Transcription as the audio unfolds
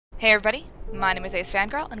Hey everybody, my name is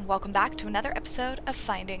AceFangirl, and welcome back to another episode of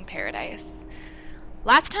Finding Paradise.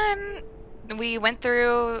 Last time, we went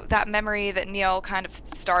through that memory that Neil kind of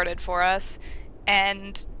started for us,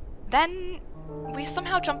 and then we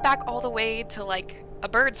somehow jumped back all the way to, like, a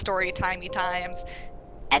bird story tiny times,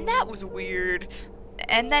 and that was weird.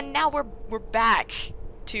 And then now we're back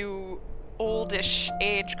to oldish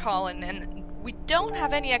age Colin, and we don't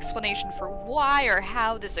have any explanation for why or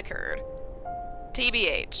how this occurred.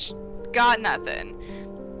 TBH. Got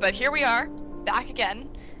nothing. But here we are, back again,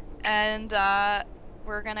 and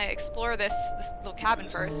we're gonna explore this little cabin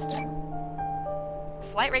first.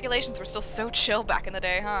 Flight regulations were still so chill back in the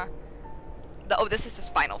day, huh? Oh, this is his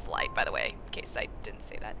final flight, by the way, in case I didn't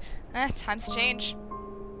say that. Times change.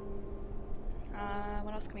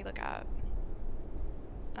 What else can we look at?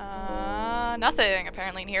 Nothing,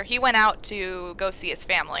 apparently, in here. He went out to go see his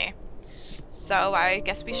family. So I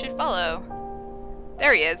guess we should follow.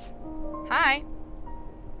 There he is. Hi.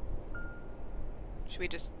 Should we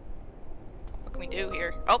just... What can we do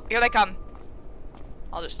here? Oh, here they come.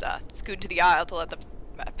 I'll just scoot into the aisle to let them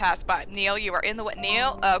pass by. Neil, you are in the way.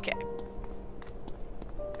 Neil? Okay.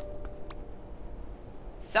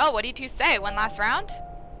 So, what do you two say? One last round?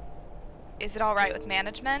 Is it alright with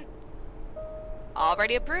management?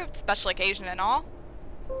 Already approved, special occasion and all.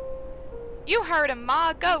 You heard him,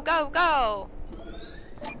 Ma! Go, go, go!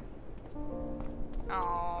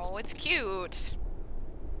 Oh, it's cute.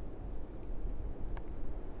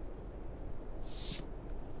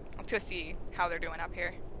 Let's go see how they're doing up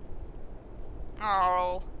here.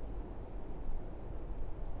 Oh.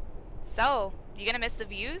 So, you gonna miss the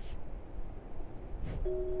views?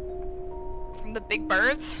 From the big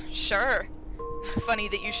birds? Sure. Funny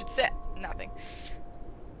that you should say nothing.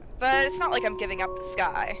 But it's not like I'm giving up the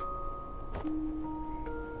sky.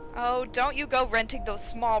 Oh, don't you go renting those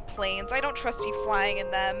small planes. I don't trust you flying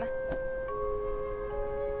in them.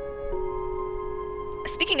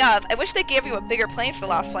 Speaking of, I wish they gave you a bigger plane for the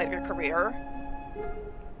last flight of your career.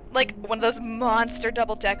 Like, one of those monster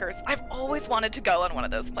double-deckers. I've always wanted to go on one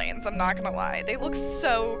of those planes, I'm not gonna lie. They look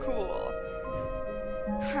so cool.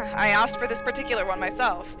 I asked for this particular one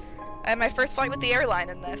myself. I had my first flight with the airline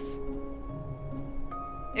in this.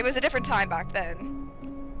 It was a different time back then.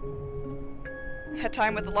 Had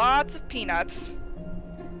time with lots of peanuts.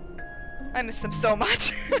 I miss them so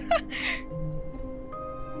much.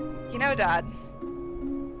 You know, Dad,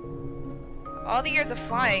 all the years of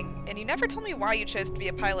flying, and you never told me why you chose to be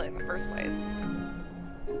a pilot in the first place.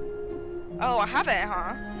 Oh, I haven't,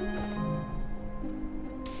 huh?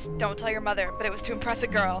 Psst, don't tell your mother, but it was to impress a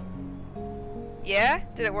girl. Yeah?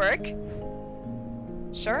 Did it work?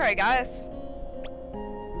 Sure, I guess.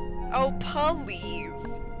 Oh, please.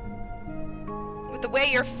 With the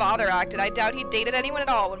way your father acted, I doubt he dated anyone at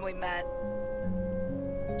all when we met.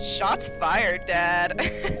 Shots fired, Dad.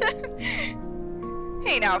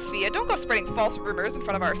 Hey now, Fia, don't go spreading false rumors in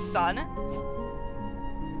front of our son.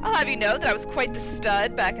 I'll have you know that I was quite the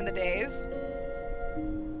stud back in the days.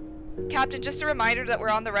 Captain, just a reminder that we're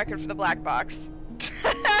on the record for the black box.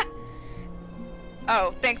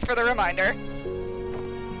 Oh, thanks for the reminder.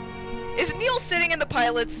 Is Neil sitting in the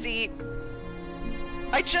pilot's seat?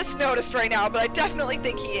 I just noticed right now, but I definitely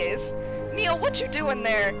think he is. Neil, what you doing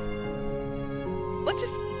there? Let's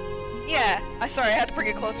just... Yeah, sorry, I had to bring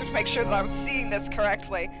it closer to make sure that I was seeing this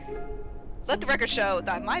correctly. Let the record show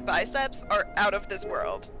that my biceps are out of this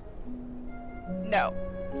world. No.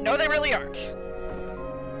 No, they really aren't.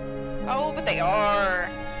 Oh, but they are.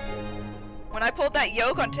 When I pulled that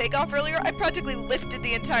yoke on takeoff earlier, I practically lifted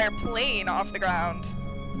the entire plane off the ground.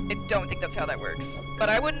 I don't think that's how that works, but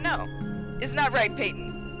I wouldn't know. Isn't that right, Peyton?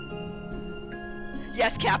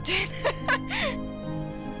 Yes, Captain.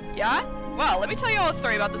 Yeah? Well, let me tell you all a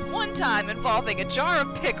story about this one time involving a jar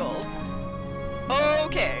of pickles.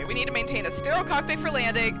 Okay, we need to maintain a sterile cockpit for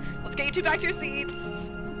landing. Let's get you two back to your seats.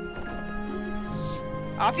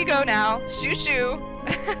 Off you go now. Shoo shoo.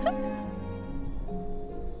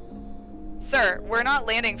 Sir, we're not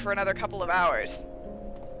landing for another couple of hours.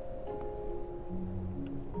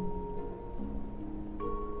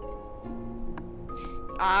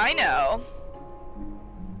 I know.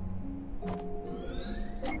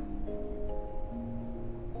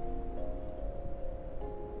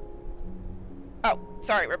 Oh,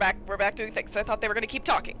 sorry, we're back doing things. I thought they were gonna keep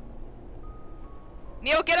talking.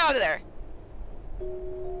 Neil, get out of there!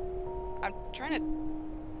 I'm trying to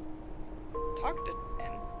talk to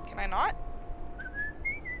him. Can I not?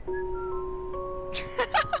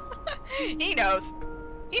 He knows.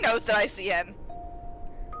 He knows that I see him.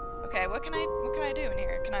 Okay, what can I do in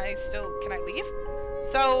here? Can I leave?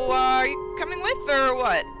 So, are you coming with or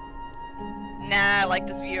what? Nah, I like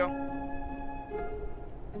this view.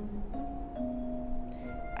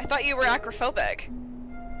 I thought you were acrophobic.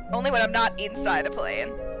 Only when I'm not inside a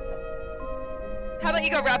plane. How about you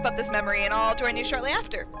go wrap up this memory and I'll join you shortly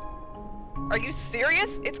after? Are you serious?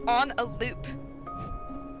 It's on a loop.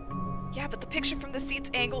 Yeah, but the picture from the seat's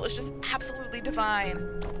angle is just absolutely divine.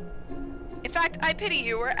 In fact, I pity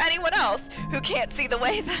you or anyone else who can't see the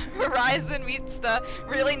way the horizon meets the...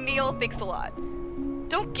 Really, Neil? Thanks a lot.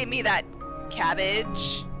 Don't give me that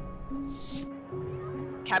cabbage.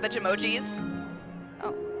 Cabbage emojis?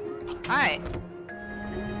 Oh. Hi.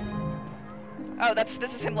 Oh, this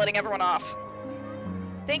is him letting everyone off.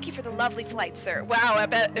 Thank you for the lovely flight, sir. Wow, I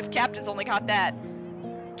bet if captains only got that.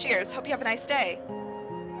 Cheers, hope you have a nice day.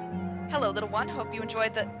 Hello, little one, hope you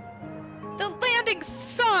enjoyed the landing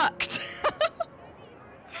sucked!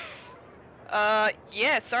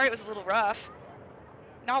 Yeah, sorry it was a little rough.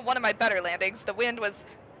 Not one of my better landings. The wind was...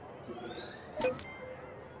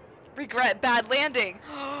 Regret bad landing.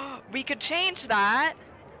 We could change that.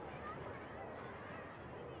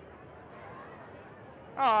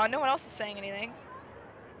 Aw, no one else is saying anything.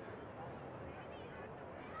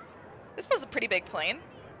 This was a pretty big plane.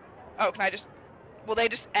 Oh, can I just... Will they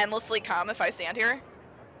just endlessly come if I stand here?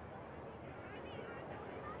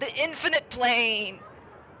 The infinite plane!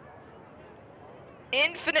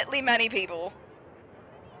 Infinitely many people.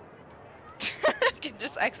 I can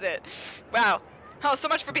just exit. Wow. Oh, so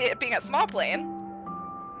much for being a small plane.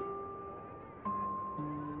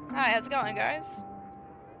 Hi, how's it going, guys?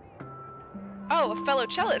 Oh, a fellow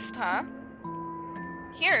cellist, huh?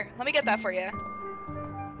 Here, let me get that for you.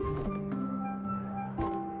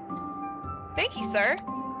 Thank you, sir.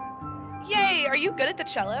 Yay, are you good at the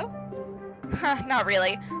cello? Not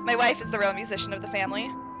really. My wife is the real musician of the family.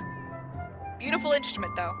 Beautiful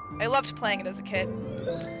instrument, though. I loved playing it as a kid.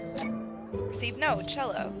 Received no,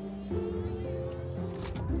 cello.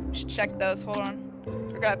 Should check those, hold on.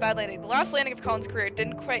 Forgot bad landing. The last landing of Colin's career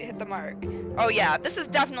didn't quite hit the mark. Oh yeah, this is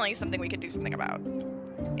definitely something we could do something about.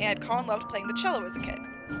 And Colin loved playing the cello as a kid.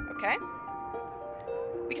 Okay?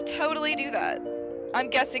 We could totally do that. I'm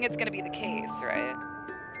guessing it's gonna be the case, right?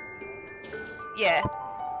 Yeah.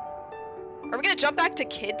 Are we gonna jump back to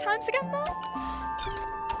kid times again, though?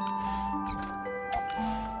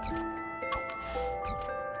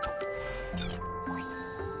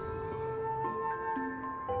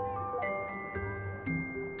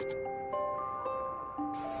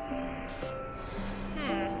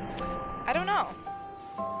 I don't know.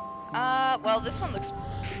 Well, this one looks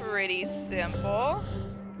pretty simple.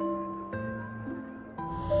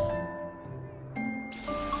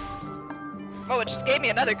 Oh, it just gave me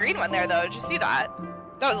another green one there, though. Did you see that?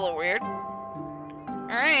 That was a little weird.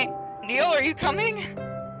 Alright. Neil, are you coming?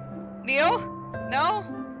 Neil? No?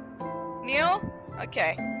 Neil?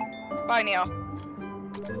 Okay. Bye, Neil.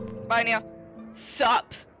 Bye, Neil.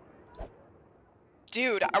 Sup?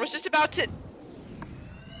 Dude, I was just about to...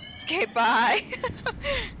 Okay, bye.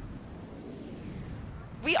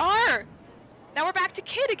 We are! Now we're back to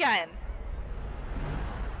kid again.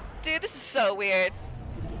 Dude, this is so weird.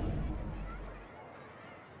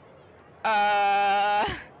 How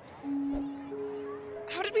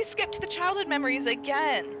did we skip to the childhood memories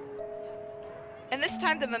again? And this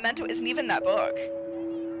time the memento isn't even that book.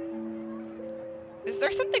 Is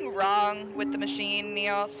there something wrong with the machine,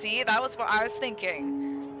 Neil? See, that was what I was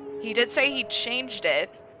thinking. He did say he changed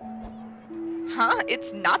it. Huh?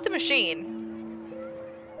 It's not the machine.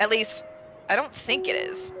 At least, I don't think it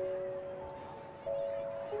is.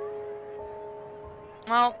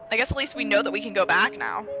 Well, I guess at least we know that we can go back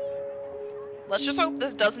now. Let's just hope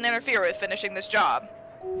this doesn't interfere with finishing this job.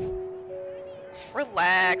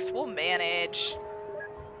 Relax, we'll manage.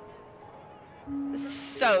 This is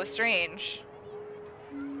so strange.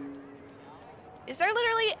 Is there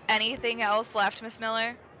literally anything else left, Miss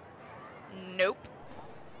Miller? Nope.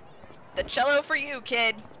 The cello for you,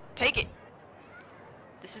 kid. Take it.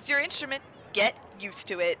 This is your instrument. Get used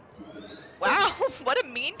to it. Wow, what a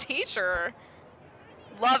mean teacher.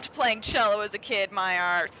 Loved playing cello as a kid, my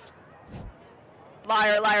arse.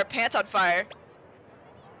 Liar, liar, pants on fire.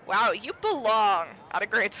 Wow, you belong at a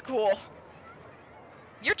great school.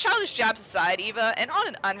 Your childish jabs aside, Eva, and on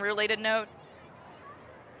an unrelated note,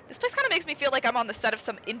 this place kind of makes me feel like I'm on the set of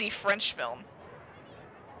some indie French film.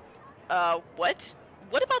 What?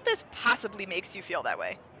 What about this possibly makes you feel that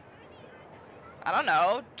way? I don't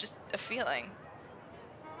know, just a feeling.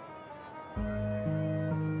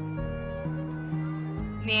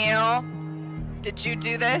 Neil, did you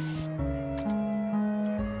do this?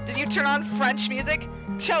 Did you turn on French music?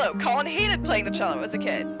 Cello. Colin hated playing the cello as a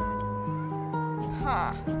kid.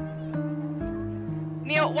 Huh.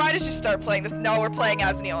 Neil, why did you start playing this? No, we're playing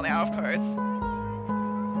as Neil now, of course.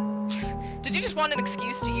 Did you just want an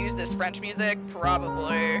excuse to use this French music?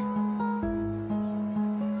 Probably.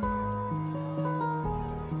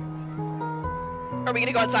 Are we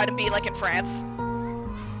gonna go outside and be like in France?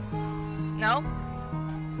 No?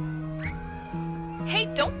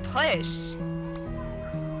 Hey, don't push.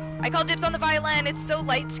 I call dibs on the violin. It's so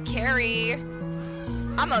light to carry.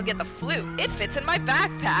 I'm gonna get the flute. It fits in my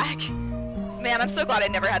backpack. Man, I'm so glad I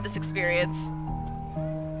never had this experience.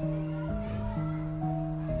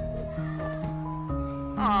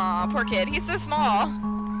 Aw, poor kid. He's so small.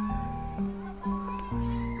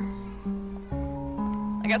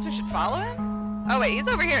 I guess we should follow him? Oh wait, he's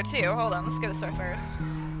over here too. Hold on, let's get this way first.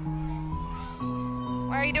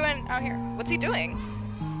 Why are you doing out here? What's he doing?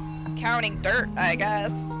 Counting dirt, I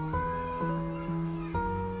guess.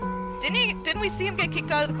 Didn't we see him get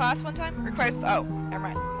kicked out of the class one time? Requires, oh, never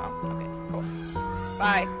mind. Oh, okay, cool.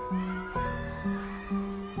 Bye.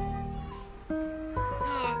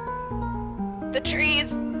 The trees.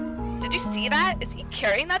 Did you see that? Is he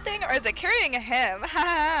carrying that thing or is it carrying him?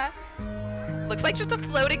 Looks like just a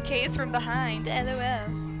floating case from behind.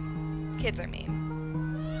 LOL. Kids are mean.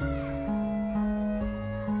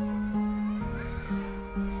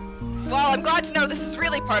 Well, I'm glad to know this is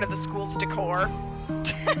really part of the school's decor.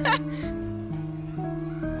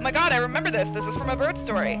 Oh my god, I remember this. This is from a bird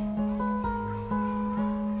story.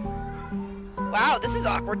 Wow, this is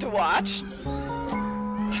awkward to watch.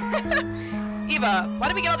 Eva, why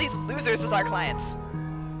do we get all these losers as our clients?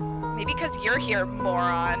 Maybe because you're here,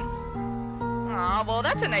 moron. Aw, well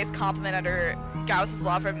that's a nice compliment under Gauss's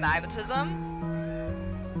law for magnetism.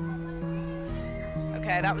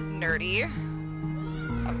 Okay, that was nerdy.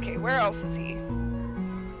 Okay, where else is he?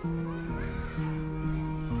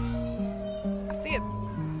 I see it.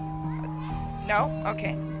 No?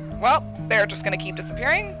 Okay. Well, they're just gonna keep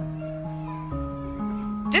disappearing.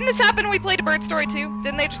 Didn't this happen when we played a bird story too?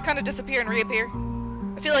 Didn't they just kind of disappear and reappear?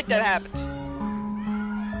 I feel like that happened.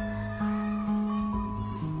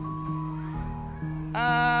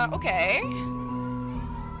 Okay.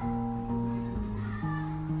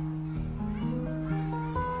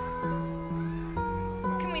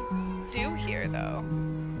 What can we do here, though?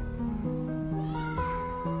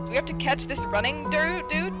 Do we have to catch this running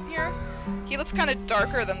dude here? He looks kind of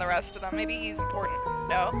darker than the rest of them. Maybe he's important.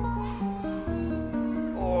 No?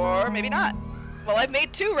 Or maybe not. Well, I've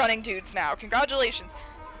made 2 running dudes now. Congratulations.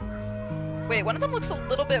 Wait, one of them looks a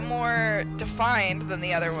little bit more defined than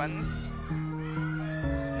the other ones.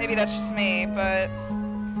 Maybe that's just me, but...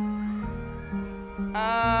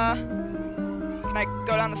 Can I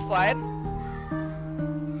go down the slide?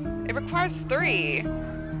 It requires 3,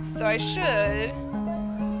 so I should...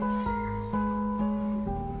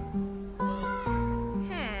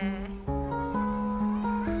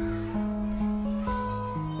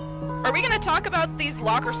 Are we gonna talk about these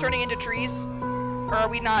lockers turning into trees? Or are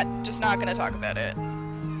we just not gonna talk about it?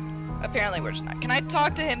 Apparently we're just not. Can I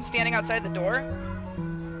talk to him standing outside the door?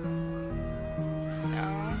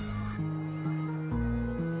 No.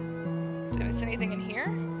 Did I miss anything in here?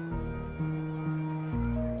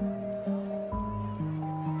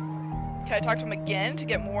 Can I talk to him again to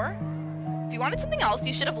get more? If you wanted something else,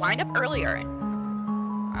 you should have lined up earlier.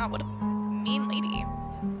 Wow, what a mean lady.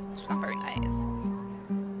 She's not very nice.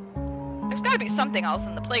 There's gotta be something else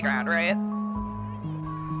in the playground, right?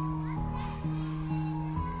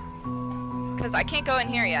 Because I can't go in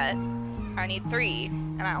here yet. I need 3,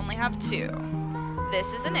 and I only have 2.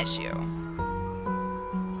 This is an issue.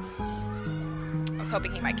 I was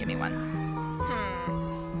hoping he might give me one.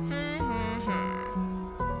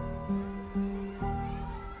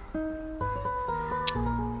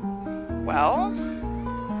 Well,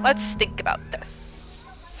 let's think about this.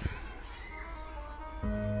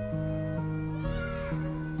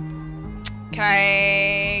 Can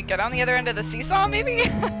I get on the other end of the seesaw, maybe?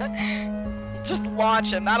 Just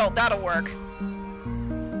launch him. That'll work.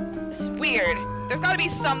 This is weird. There's gotta be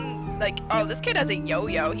some, like, oh, this kid has a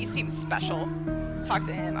yo-yo. He seems special. Let's talk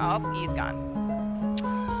to him. Oh, he's gone.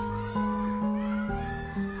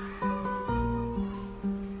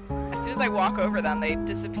 As soon as I walk over them, they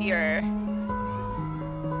disappear.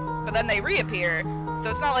 But then they reappear. So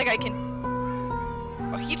it's not like I can...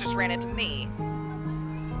 Oh, he just ran into me.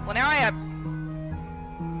 Well, now I have...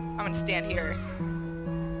 I'm gonna stand here.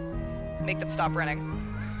 Make them stop running.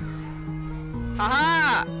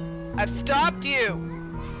 Haha! I've stopped you!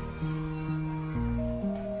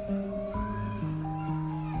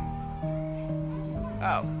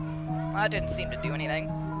 Oh. Well, that didn't seem to do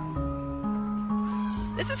anything.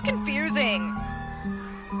 This is confusing!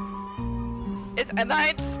 Am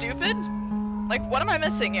I stupid? Like, what am I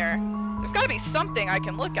missing here? There's gotta be something I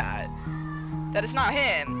can look at. That is not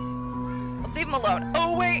him. Let's leave him alone.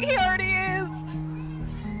 Oh wait, he already is!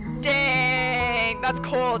 Dang, that's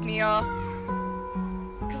cold, Nia.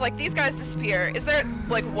 Cause like, these guys disappear. Is there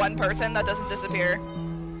like one person that doesn't disappear?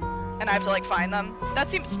 And I have to like find them? That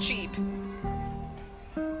seems cheap.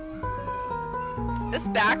 This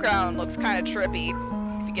background looks kind of trippy.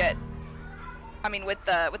 If you get, I mean, with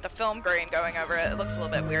the film grain going over it, it looks a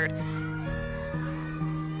little bit weird.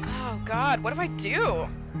 Oh God, what do I do?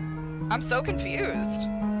 I'm so confused.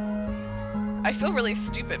 I feel really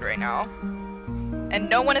stupid right now. And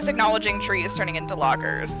no one is acknowledging trees turning into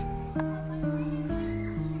lockers.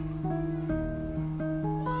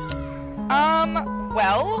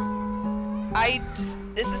 Well,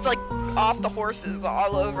 this is like off the horses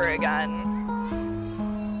all over again.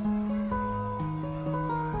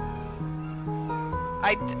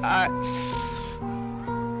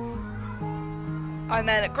 And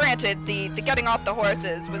then, granted, the getting off the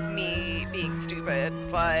horses was me being stupid,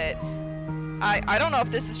 but I don't know if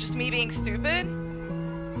this is just me being stupid.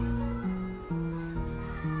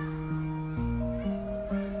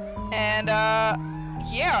 And,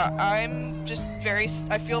 yeah, I'm just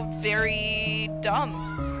I feel very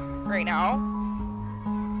dumb right now.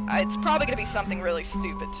 It's probably gonna be something really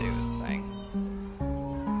stupid, too, is the thing.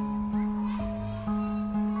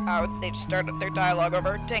 Oh, they just started their dialogue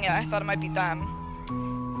over. Dang it, I thought it might be them.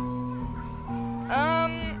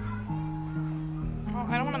 Well,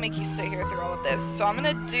 I don't want to make you sit here through all of this, so I'm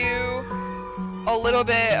gonna do a little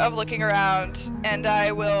bit of looking around, and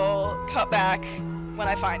I will cut back when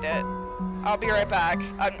I find it. I'll be right back.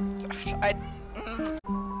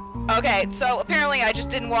 Okay, so apparently I just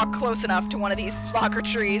didn't walk close enough to one of these locker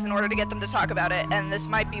trees in order to get them to talk about it, and this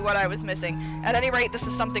might be what I was missing. At any rate, this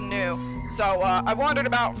is something new. So, I wandered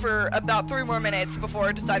about for about 3 more minutes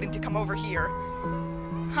before deciding to come over here.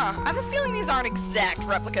 Huh, I have a feeling these aren't exact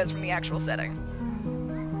replicas from the actual setting.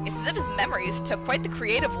 It's as if his memories took quite the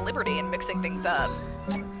creative liberty in mixing things up.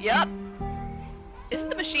 Yup. Isn't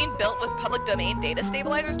the machine built with public domain data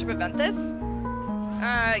stabilizers to prevent this?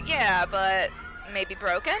 Yeah, but maybe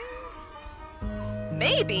broken?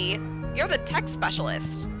 Maybe? You're the tech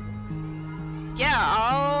specialist. Yeah,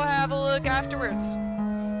 I'll have a look afterwards.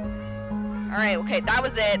 Alright, okay, that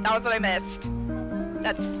was it. That was what I missed.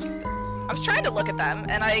 That's stupid. I was trying to look at them,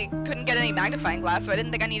 and I couldn't get any magnifying glass, so I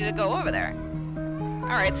didn't think I needed to go over there.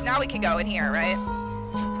 Alright, so now we can go in here, right?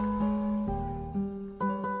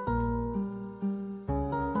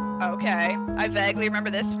 Okay, I vaguely remember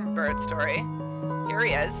this from a bird story. Here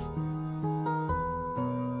he is.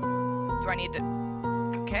 Do I need to...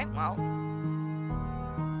 Okay, well...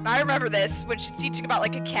 I remember this when she's teaching about,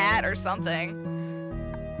 like, a cat or something.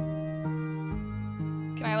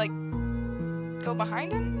 Can I, like, go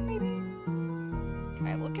behind him, maybe? Can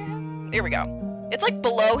I look at him? There we go. It's, like,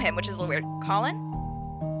 below him, which is a little weird. Colin?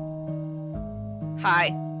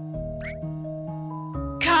 Hi.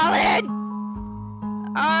 Colin!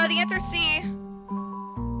 The answer is C.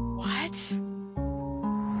 What?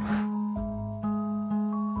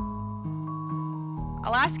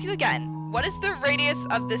 I'll ask you again. What is the radius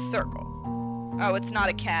of this circle? Oh, it's not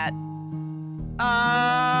a cat.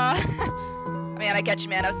 I mean, I get you,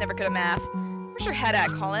 man. I was never good at math. Where's your head at,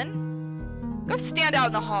 Colin? Go stand out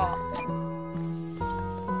in the hall.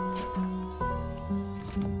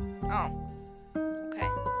 Oh. Okay.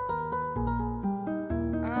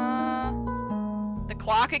 The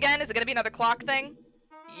clock again? Is it gonna be another clock thing?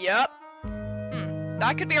 Yup.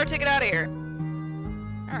 That could be our ticket out of here.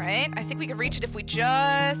 Alright, I think we can reach it if we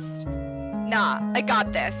just... Nah, I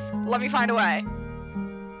got this. Let me find a way.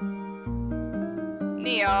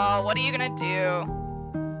 Neil, what are you gonna do?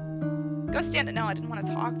 Go stand... No, I didn't want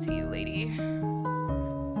to talk to you, lady.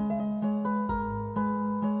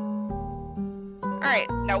 Alright,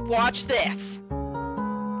 now watch this.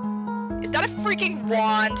 Is that a freaking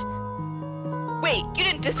wand? Wait, you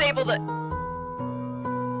didn't disable the...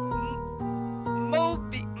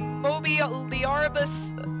 Mobiliaribus,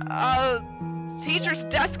 teacher's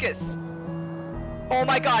deskus. Oh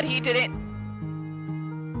my god, he didn't...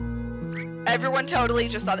 Everyone totally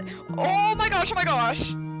just saw that. Oh my gosh, oh my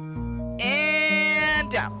gosh.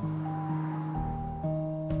 And down.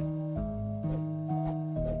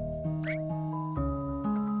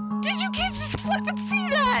 Did you kids just flip and see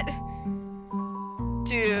that?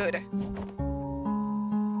 Dude.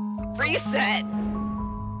 Reset.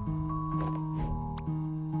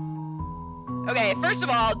 Okay, first of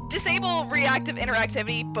all, disable reactive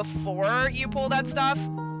interactivity before you pull that stuff.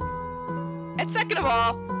 And second of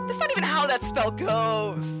all, that's not even how that spell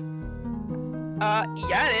goes.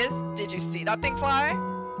 Yeah, it is. Did you see that thing fly?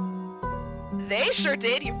 They sure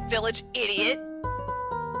did, you village idiot.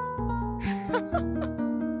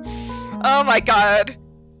 Oh my god.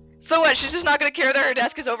 So what, she's just not gonna care that her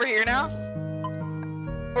desk is over here now?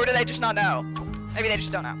 Or do they just not know? Maybe they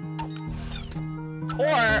just don't know.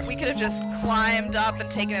 Or we could have just climbed up and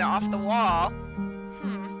taken it off the wall.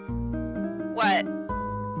 What?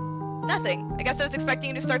 Nothing. I guess I was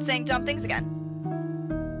expecting you to start saying dumb things again.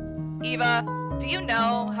 Eva, do you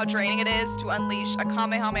know how draining it is to unleash a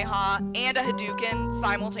Kamehameha and a Hadouken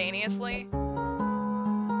simultaneously?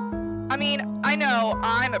 I mean, I know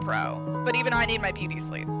I'm a pro, but even I need my beauty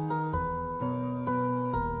sleep.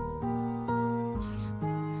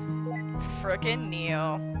 Frickin'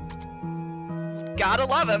 Neil. Gotta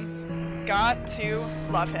love him. Got to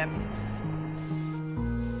love him.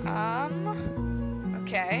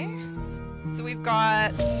 Okay. So we've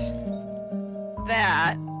got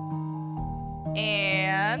that.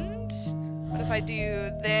 And what if I do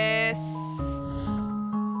this,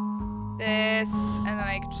 and then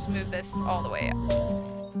I can just move this all the way up.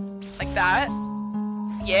 Like that.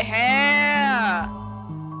 Yeah!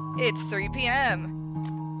 It's 3 p.m.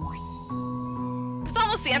 It's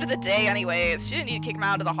almost the end of the day anyways. She didn't need to kick him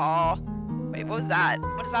out of the hall. Wait, what was that?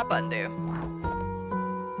 What does that button do?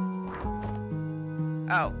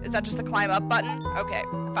 Oh, is that just the climb up button? Okay,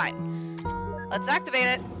 fine. Let's activate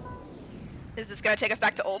it. Is this gonna take us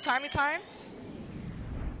back to old-timey times?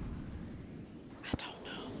 I don't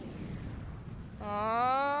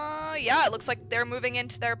know. Yeah, it looks like they're moving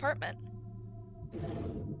into their apartment.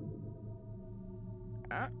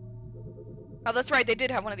 Oh, that's right, they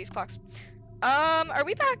did have one of these clocks. Are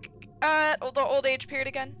we back at the old age period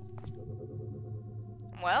again?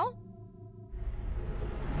 Well?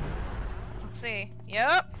 Let's see.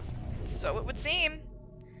 Yep. So it would seem.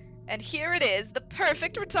 And here it is, the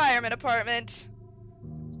perfect retirement apartment.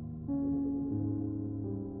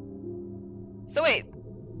 So wait.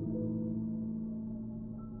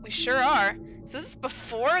 We sure are. So is this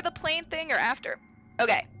before the plane thing or after?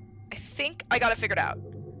 Okay. I think I got it figured out.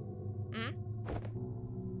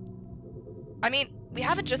 I mean, we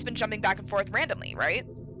haven't just been jumping back and forth randomly, right?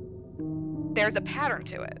 There's a pattern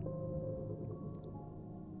to it.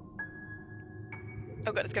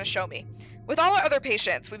 Oh good, it's gonna show me. With all our other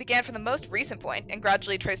patients, we began from the most recent point and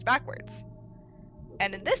gradually traced backwards.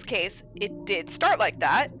 And in this case, it did start like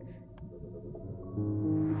that.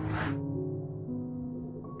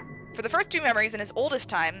 For the first 2 memories in his oldest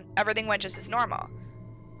time, everything went just as normal.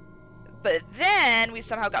 But then we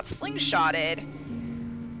somehow got slingshotted,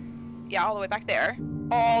 yeah, all the way back there,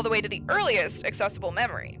 all the way to the earliest accessible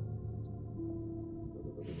memory.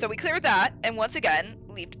 So we cleared that, and once again,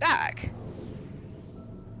 leaped back.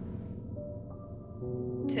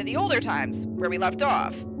 To the older times, where we left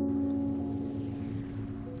off.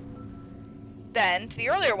 Then, to the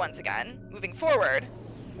earlier ones again, moving forward.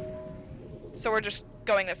 So we're just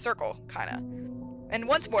going in a circle, kinda. And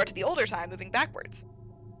once more to the older time, moving backwards.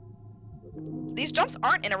 These jumps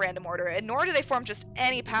aren't in a random order, and nor do they form just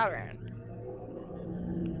any pattern.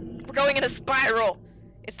 We're going in a spiral!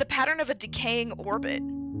 It's the pattern of a decaying orbit.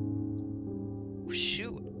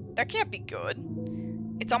 Shoot, that can't be good.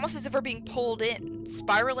 It's almost as if we're being pulled in,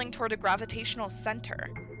 spiraling toward a gravitational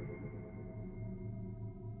center.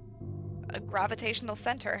 A gravitational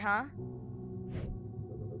center, huh?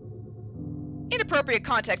 Inappropriate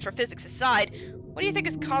context for physics aside, what do you think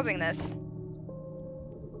is causing this?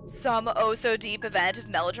 Some oh-so-deep event of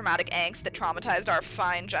melodramatic angst that traumatized our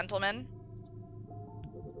fine gentleman?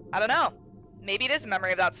 I don't know. Maybe it is a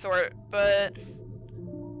memory of that sort, but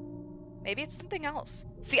maybe it's something else.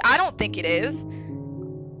 See, I don't think it is,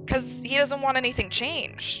 because he doesn't want anything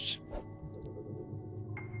changed.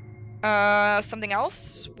 Something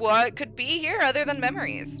else? What could be here other than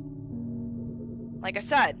memories? Like I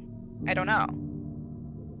said, I don't know.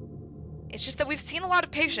 It's just that we've seen a lot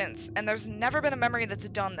of patients, and there's never been a memory that's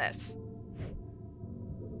done this.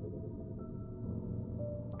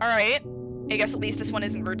 Alright. I guess at least this one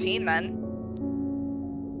isn't routine, then.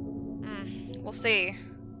 We'll see.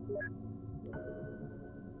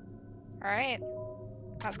 Alright.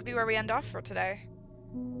 That's gonna be where we end off for today.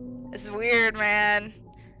 This is weird, man.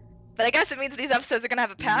 But I guess it means these episodes are gonna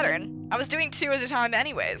have a pattern. I was doing 2 at a time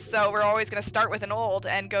anyways, so we're always gonna start with an old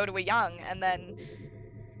and go to a young, and then...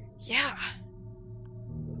 yeah.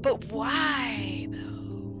 But why, though?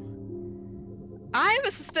 I have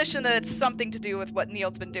a suspicion that it's something to do with what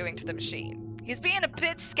Neil's been doing to the machine. He's being a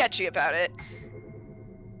bit sketchy about it.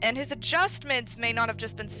 And his adjustments may not have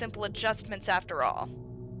just been simple adjustments after all.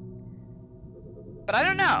 But I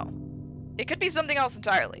don't know. It could be something else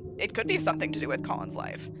entirely. It could be something to do with Colin's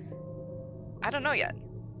life. I don't know yet.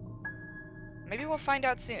 Maybe we'll find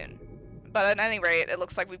out soon. But at any rate, it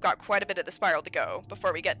looks like we've got quite a bit of the spiral to go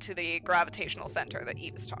before we get to the gravitational center that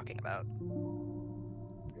Eve is talking about.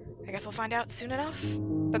 I guess we'll find out soon enough,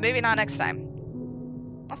 but maybe not next time.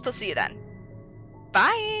 I'll still see you then.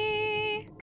 Bye!